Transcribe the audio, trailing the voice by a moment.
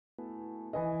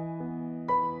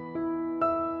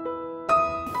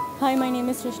Hi, my name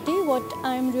is Srishti. What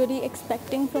I'm really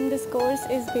expecting from this course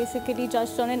is basically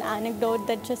just on an anecdote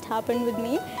that just happened with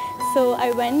me. So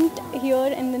I went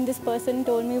here and then this person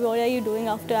told me, what are you doing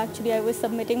after actually I was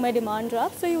submitting my demand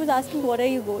draft. So he was asking, what are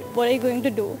you going to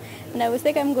do? And I was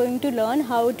like, I'm going to learn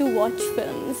how to watch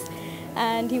films.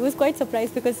 And he was quite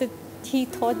surprised because he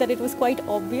thought that it was quite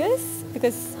obvious,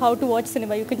 because how to watch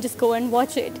cinema, you can just go and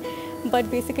watch it.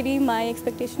 But basically my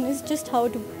expectation is just how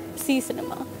to see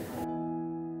cinema.